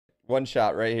One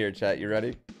shot right here, chat. You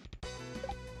ready?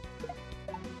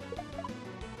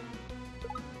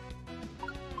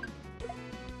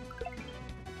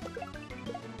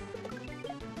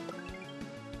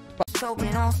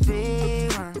 Choking on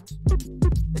speedruns.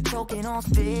 They're choking on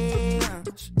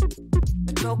speedruns.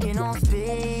 They're choking on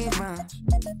speedruns.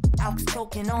 Alex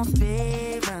choking on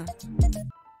speedruns.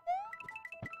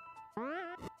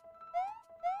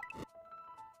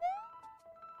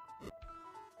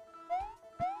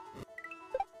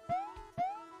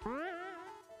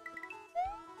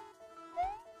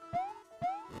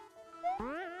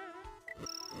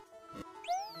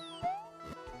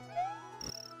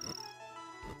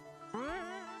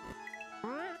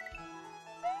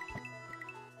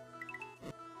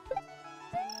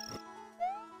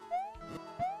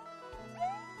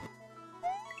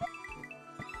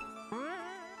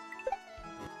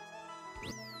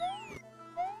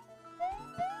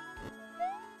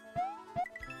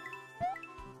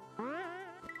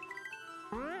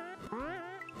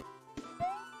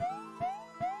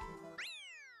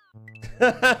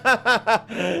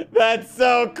 That's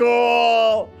so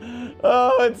cool.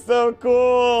 Oh, it's so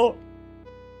cool.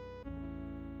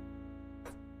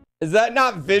 Is that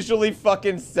not visually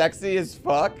fucking sexy as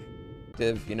fuck?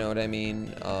 You know what I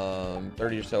mean?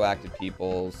 30 or so active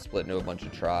people split into a bunch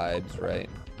of tribes, right?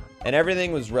 And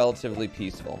everything was relatively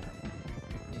peaceful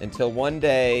until one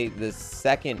day the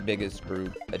second biggest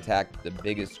group attacked the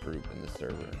biggest group in the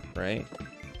server, right?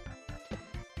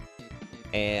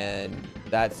 And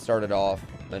that started off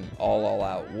an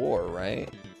all-out war, right?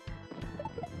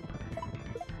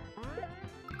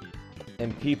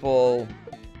 And people,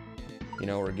 you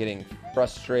know, were getting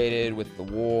frustrated with the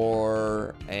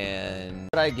war, and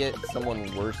could I get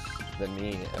someone worse than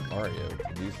me at Mario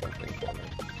to do something for me?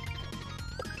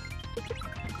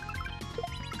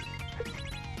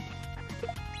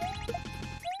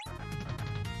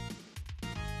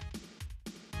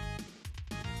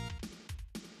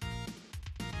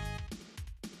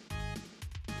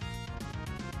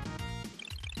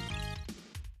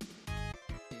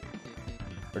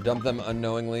 Or dump them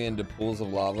unknowingly into pools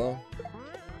of lava.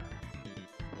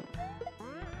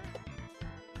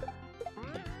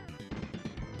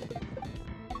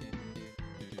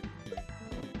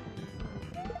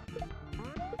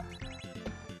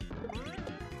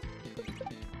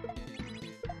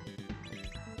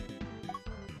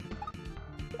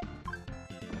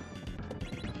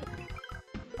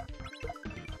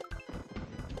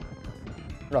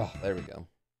 Oh, there we go.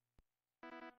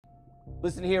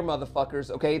 Listen here,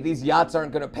 motherfuckers, okay? These yachts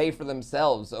aren't gonna pay for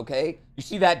themselves, okay? You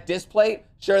see that display?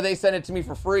 Sure, they sent it to me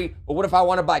for free, but what if I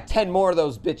want to buy 10 more of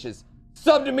those bitches?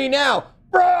 Sub to me now,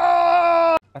 bro!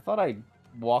 I thought I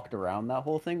walked around that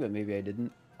whole thing, but maybe I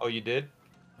didn't. Oh, you did?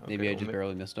 Maybe Okay, I just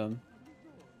barely missed him.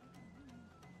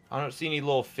 I don't see any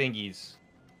little fingies.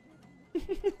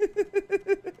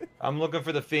 I'm looking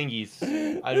for the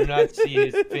fingies. I do not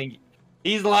see his fingy.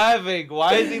 He's laughing.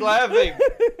 Why is he laughing?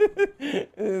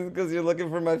 Because you're looking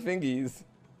for my fingies.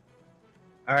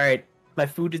 All right, my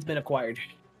food has been acquired.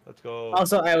 Let's go.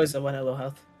 Also, I was at 1 low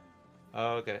health.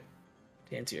 Oh, okay.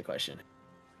 To answer your question.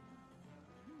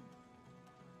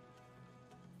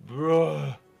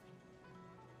 Bruh.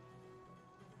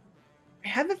 I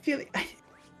have a feeling.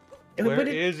 Where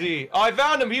is he? Oh, I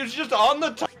found him. He was just on the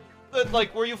top,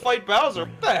 like where you fight Bowser.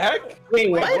 What the heck?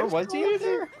 Wait, what? Where was he up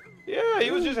there? Yeah, he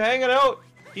was just hanging out.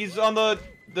 He's on the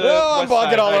Oh, I'm west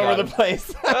walking side. all I over got the him.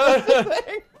 place.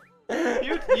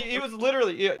 he was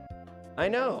literally. Yeah. I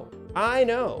know. I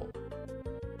know.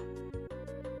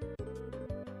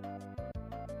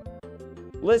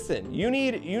 Listen, you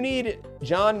need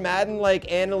John Madden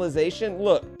like analyzation.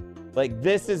 Look, like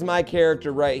this is my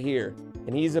character right here,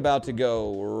 and he's about to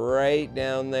go right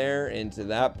down there into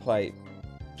that pipe,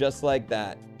 just like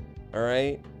that. All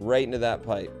right, right into that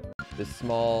pipe. The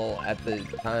small, at the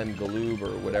time, Galoob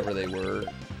or whatever they were,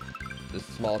 the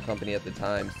small company at the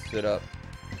time stood up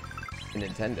to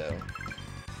Nintendo.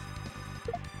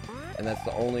 And that's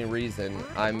the only reason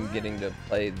I'm getting to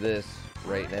play this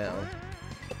right now.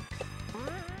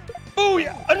 Oh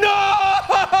yeah! No!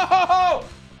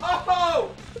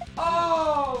 Oh!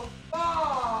 Oh!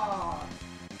 Fuck!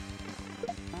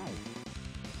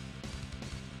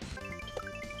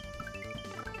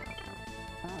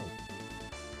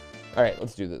 All right,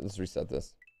 let's do this. Let's reset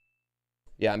this.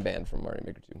 Yeah, I'm banned from Mario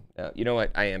Maker 2. You know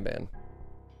what? I am banned.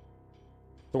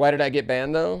 So why did I get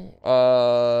banned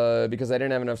though? Because I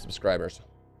didn't have enough subscribers.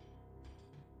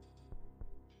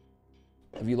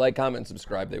 If you like, comment, and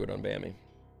subscribe, they would unban me.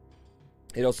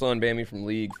 It also unbanned me from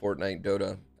League, Fortnite,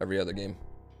 Dota, every other game.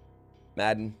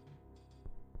 Madden.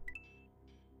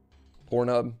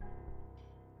 Pornhub.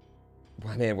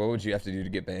 Man, what would you have to do to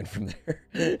get banned from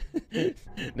there?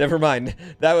 Never mind.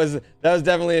 That was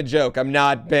definitely a joke. I'm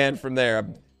not banned from there.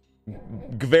 I'm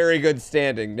very good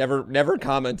standing. Never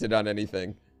commented on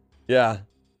anything. Yeah.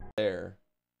 There.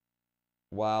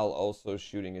 While also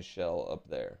shooting a shell up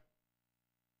there.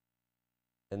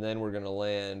 And then we're gonna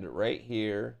land right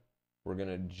here. We're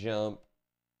gonna jump.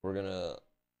 We're gonna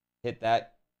hit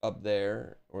that up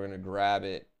there. We're gonna grab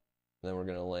it. And then we're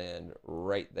gonna land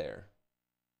right there.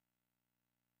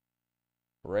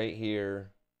 Right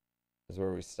here is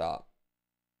where we stop.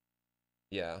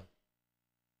 Yeah.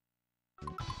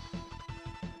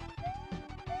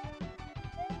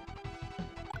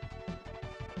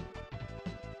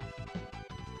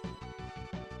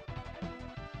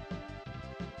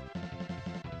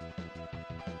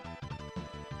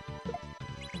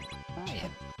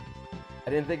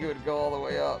 I didn't think it would go all the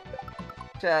way up.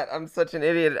 Chat, I'm such an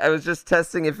idiot. I was just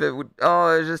testing if it would... Oh,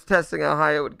 I was just testing how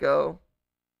high it would go.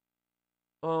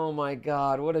 Oh my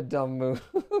god, what a dumb move.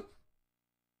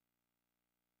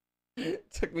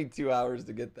 It took me 2 hours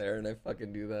to get there and I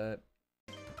fucking do that.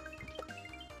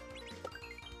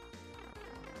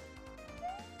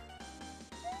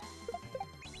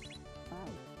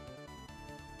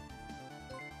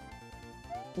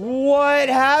 What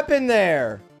happened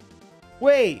there?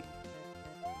 Wait.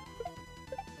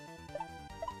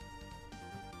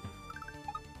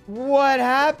 What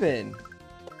happened?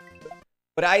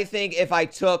 But I think if I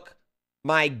took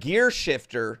my gear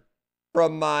shifter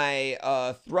from my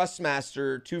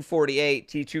Thrustmaster 248,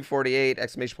 T248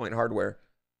 exclamation point hardware,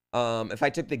 if I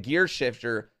took the gear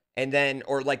shifter and then,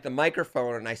 or like the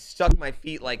microphone, and I stuck my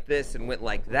feet like this and went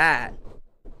like that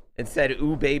and said,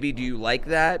 "Ooh baby, do you like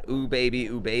that? Ooh baby,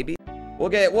 ooh baby." We'll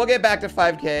get back to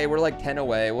 5K. We're like 10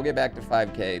 away. We'll get back to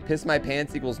 5K. Piss my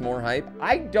pants equals more hype.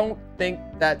 I don't think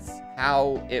that's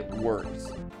how it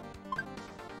works.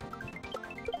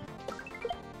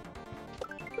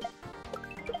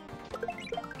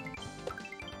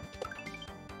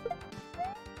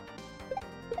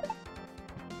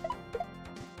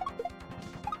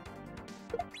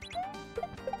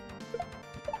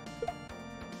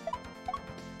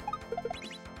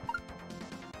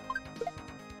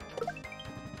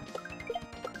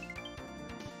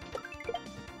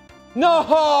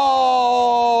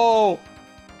 No!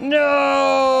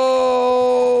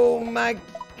 No! My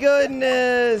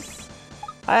goodness!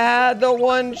 I had the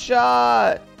one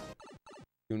shot!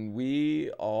 Can we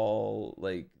all,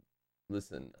 like,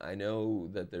 listen, I know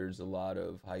that there's a lot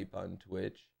of hype on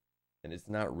Twitch, and it's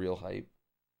not real hype.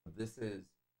 This is,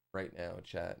 right now,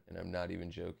 chat, and I'm not even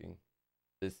joking.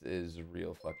 This is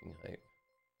real fucking hype.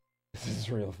 This is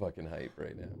real fucking hype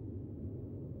right now.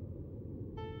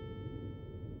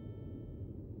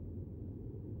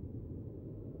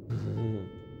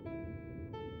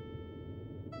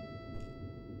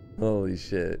 Holy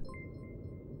shit.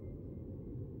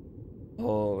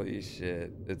 Holy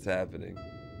shit. It's happening.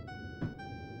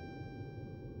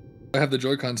 I have the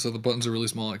Joy-Con, so the buttons are really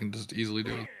small. I can just easily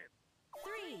do it.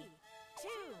 3, 2,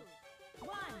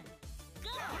 1,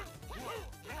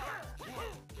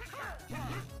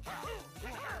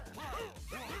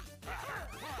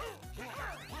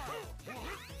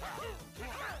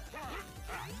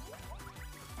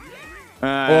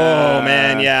 Oh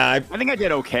man, yeah. I think I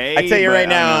did okay. I tell you right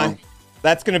now,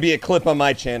 that's gonna be a clip on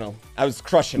my channel. I was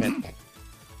crushing it.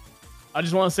 I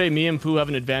just want to say me and Pooh have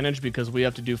an advantage because we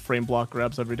have to do frame block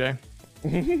grabs every day.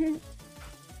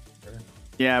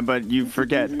 Yeah, but you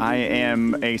forget I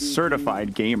am a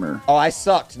certified gamer. Oh, I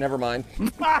sucked. Never mind.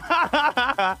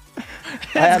 I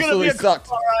absolutely sucked.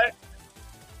 Right.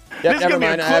 Yep, this is never gonna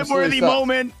mind. be a clip-worthy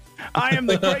moment. I am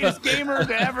the greatest gamer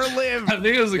to ever live. I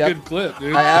think it was a good clip,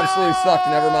 dude. I absolutely sucked.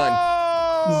 Never mind.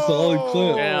 Solid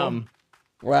clip. Damn.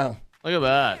 Wow. Look at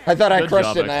that. I thought I Good crushed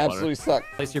job, it and I X-Flutter. absolutely sucked.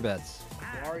 Place your bets.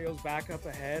 Mario's back up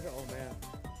ahead. Oh man.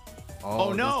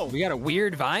 Oh, no. We got a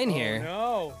weird vine here.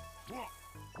 No.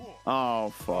 Oh,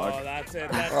 fuck. Oh, that's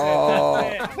it. That's Oh.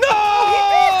 it. That's it.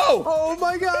 No! Oh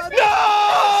my god.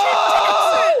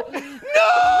 No!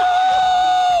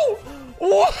 No!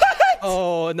 What?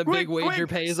 Oh, and the big Quick, wager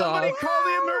quick, pays somebody off.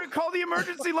 call the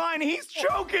emergency line. He's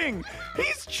choking.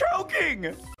 He's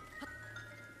choking.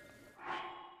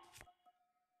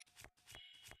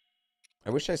 I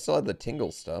wish I still had the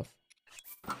tingle stuff.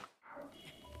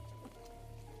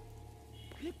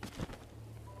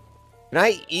 Can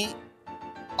I eat?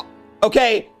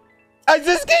 Okay. Is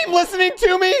this game listening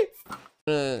to me?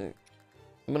 I'm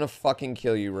gonna fucking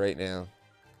kill you right now.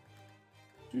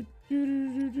 What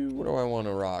do I want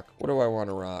to rock? What do I want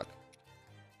to rock?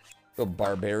 The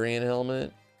barbarian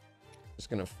helmet. Just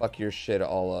gonna fuck your shit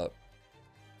all up.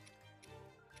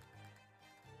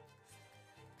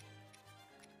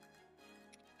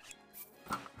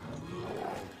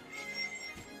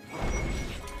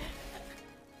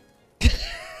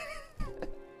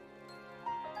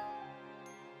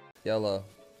 Yellow.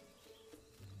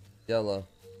 Yellow.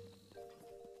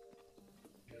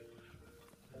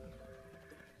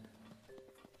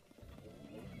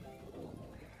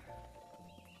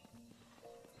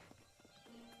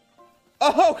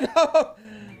 Oh, no.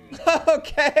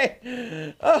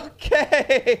 Okay.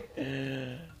 Okay.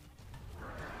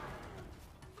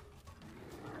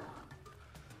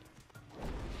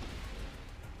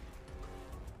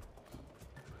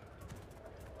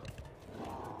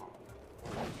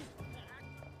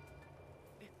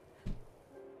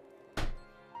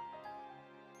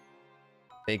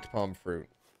 Baked palm fruit.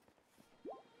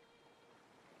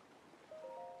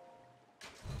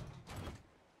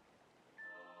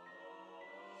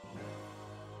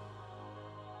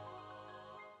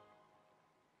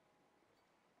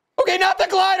 Okay, not the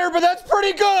glider, but that's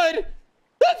pretty good.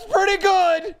 That's pretty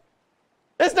good.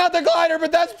 It's not the glider,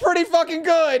 but that's pretty fucking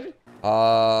good.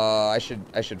 I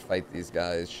should fight these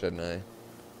guys, shouldn't I?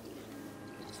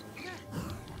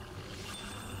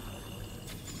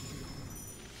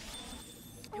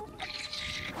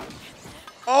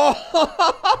 Oh!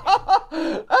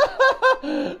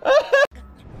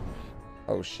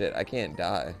 Oh shit, I can't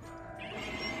die.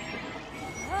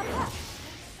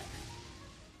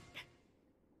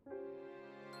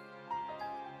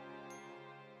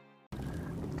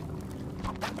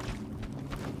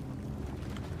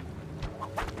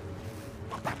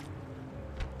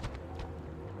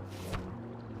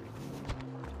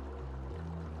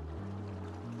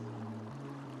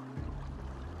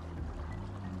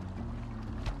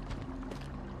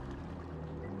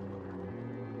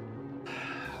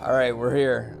 All right, we're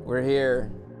here. We're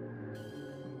here.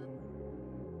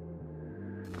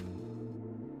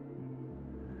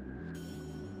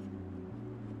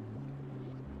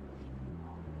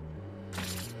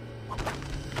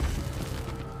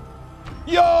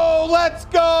 Yo, let's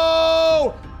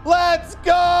go! Let's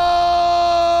go!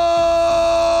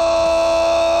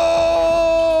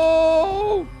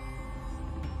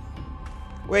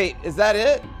 Wait, is that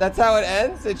it? That's how it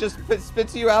ends? It just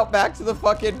spits you out back to the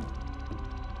fucking...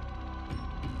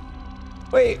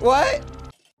 Wait, what?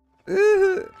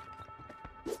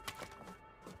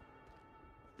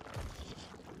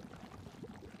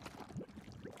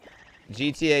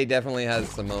 GTA definitely has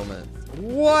some moments.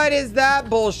 What is that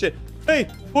bullshit? Hey,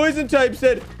 Poison Type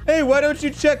said, hey, why don't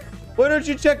you check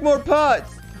more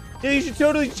pots? Yeah, you should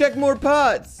totally check more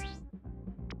pots.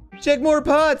 Check more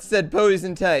pots, said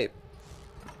Poison Type.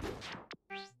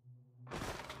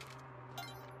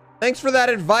 Thanks for that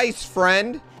advice,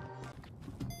 friend.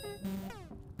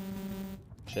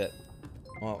 Shit.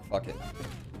 Oh, fuck it.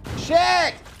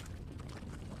 Shit!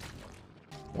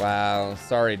 Wow.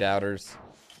 Sorry, doubters.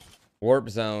 Warp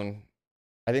zone.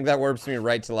 I think that warps me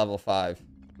right to level 5.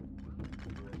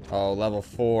 Oh, level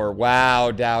 4.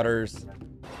 Wow, doubters.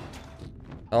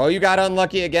 Oh, you got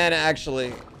unlucky again,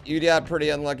 actually. You got pretty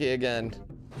unlucky again.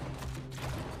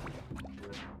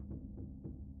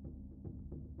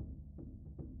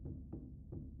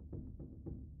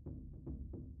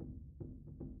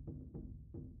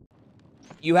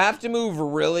 You have to move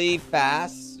really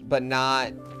fast, but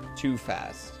not too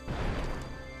fast.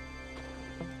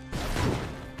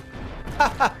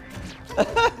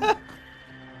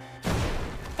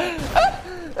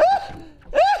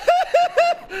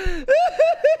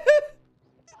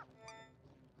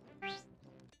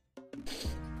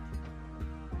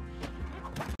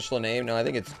 Official name? No, I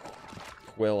think it's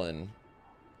Quillen.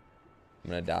 I'm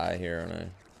gonna die here, aren't I?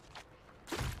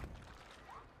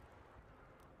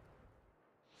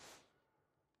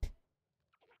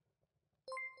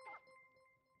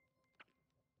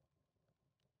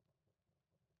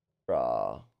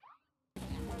 Bruh.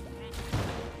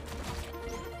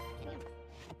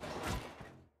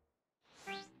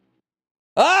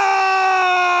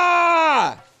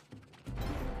 Ah!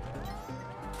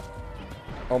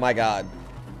 Oh my god.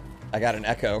 I got an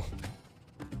echo.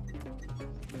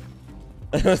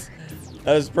 That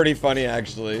was pretty funny,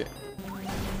 actually.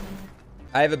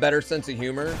 I have a better sense of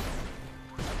humor.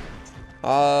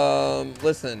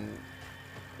 Listen.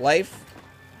 Life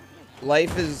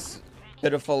is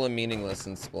pitiful and meaningless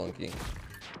in Spelunky.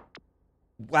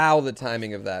 Wow, the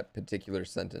timing of that particular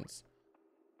sentence.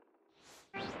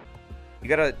 You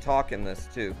gotta talk in this,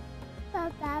 too.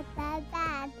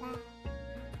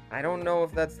 I don't know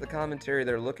if that's the commentary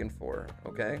they're looking for,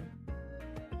 okay?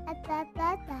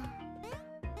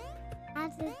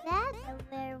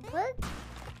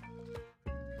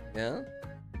 Yeah?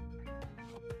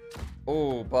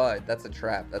 Oh, bud, that's a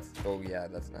trap. Oh yeah,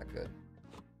 that's not good.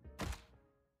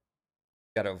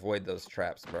 Gotta avoid those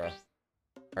traps, bro.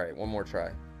 Alright, one more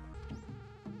try.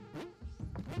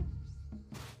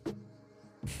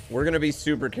 We're gonna be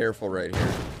super careful right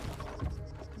here.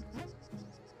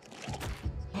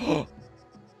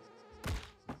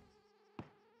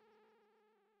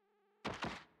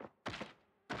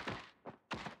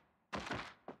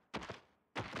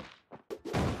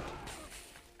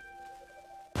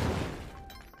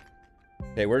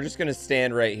 Okay, we're just gonna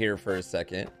stand right here for a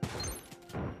second.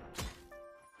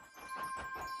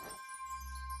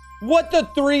 What the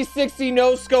 360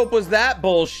 no scope was that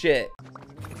bullshit?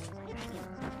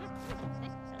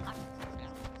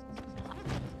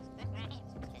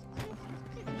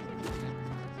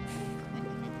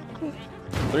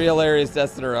 Three hilarious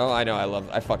deaths in a row. I know,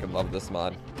 I fucking love this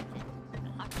mod.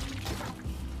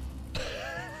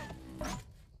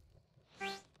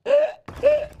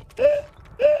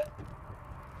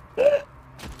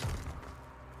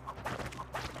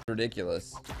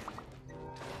 Ridiculous.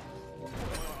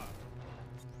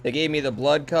 They gave me the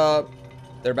blood cup.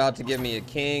 They're about to give me a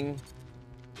king.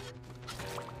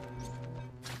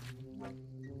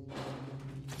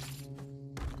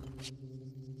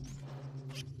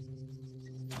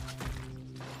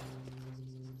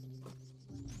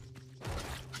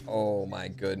 Oh my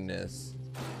goodness.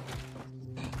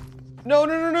 No,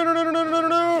 no, no, no, no, no, no, no, no,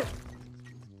 no.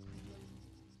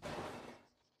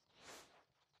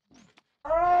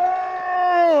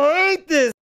 Oh, I hate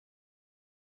this.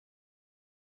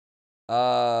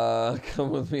 Come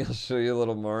with me. I'll show you a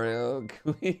little Mario.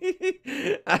 This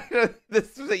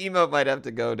emote might have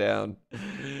to go down.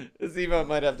 This emote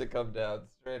might have to come down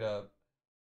straight up.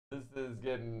 This is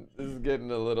getting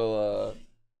a little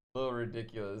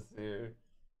ridiculous here.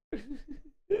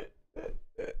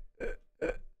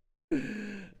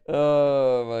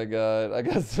 Oh my god, I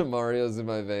got some Marios in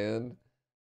my van.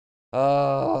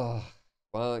 Oh,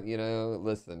 well, you know,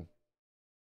 listen,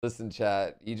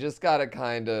 chat. You just gotta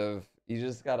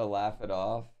laugh it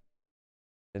off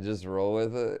and just roll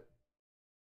with it.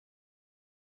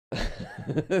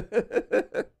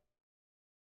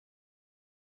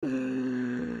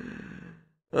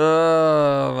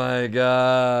 Oh my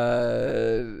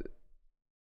god.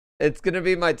 It's gonna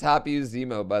be my top used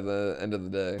emote by the end of the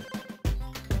day.